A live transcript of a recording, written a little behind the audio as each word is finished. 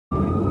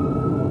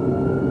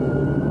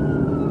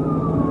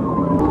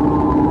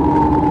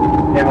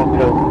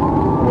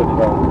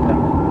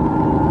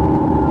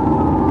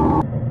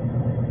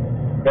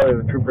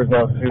trooper's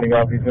now suiting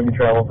up. He's going to be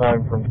travel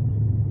time from,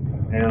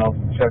 and I'll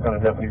check on a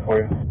deputy for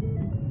you.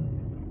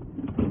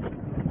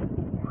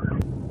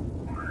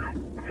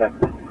 Okay.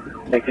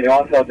 Hey, can you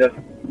also just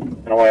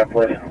in a way up,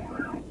 please?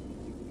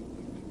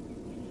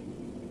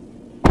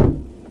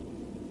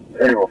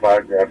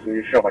 305 grab, so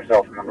you show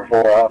myself number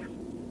 4 off.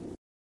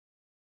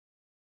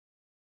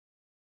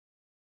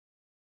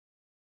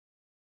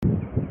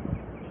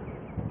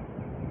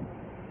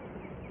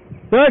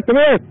 Sir, come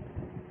here.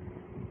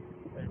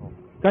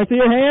 Can I see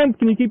your hands?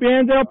 Can you keep your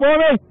hands out for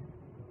me?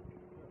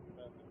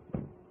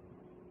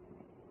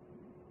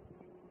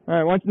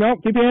 Alright, no,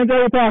 keep your hands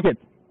out of your pockets.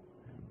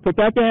 Put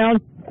that down.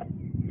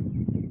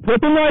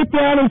 Put the knife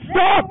down and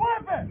stop!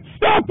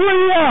 Stop where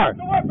you are! Put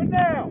the weapon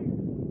down!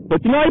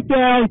 Put the knife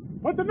down!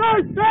 Put the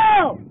knife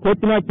down!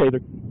 Put the knife,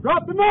 Taser.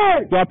 Drop the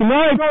knife! Drop the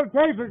knife! Go to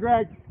Taser,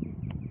 Greg.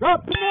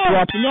 Drop the knife!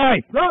 Drop the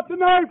knife! Drop the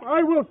knife!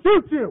 I will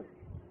shoot you!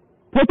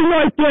 Put the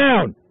knife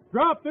down!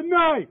 Drop the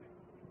knife!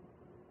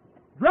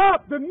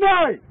 Drop the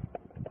knife!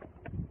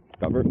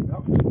 Cover. Hey,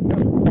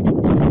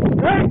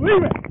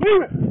 leave it!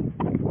 Leave it!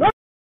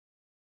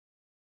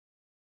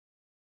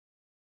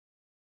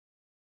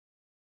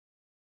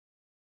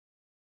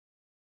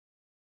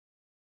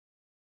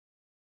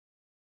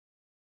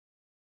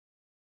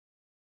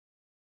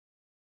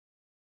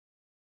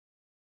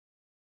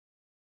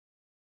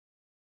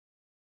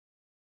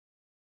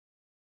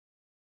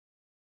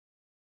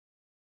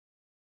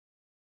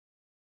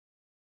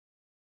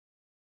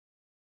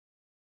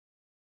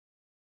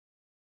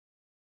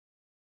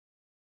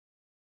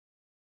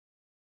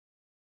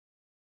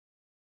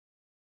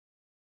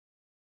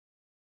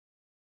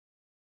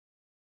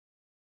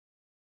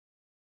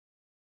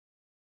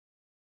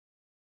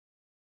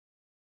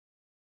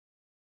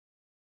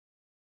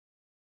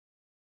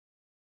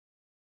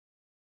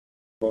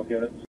 Both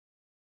units.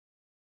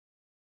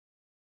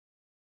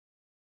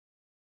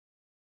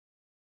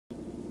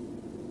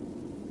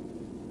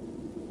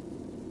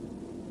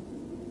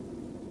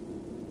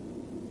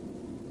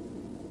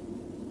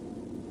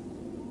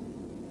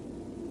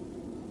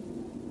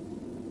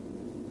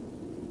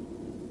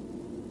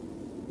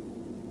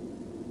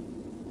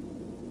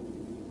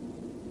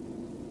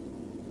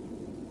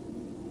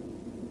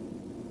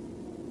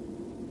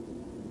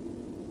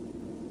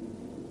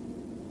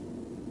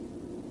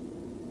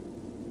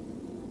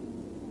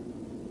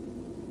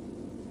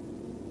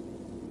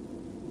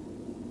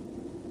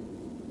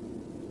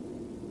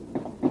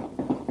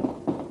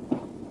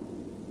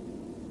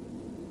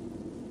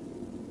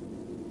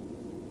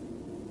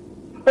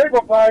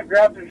 Table 5,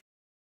 grab the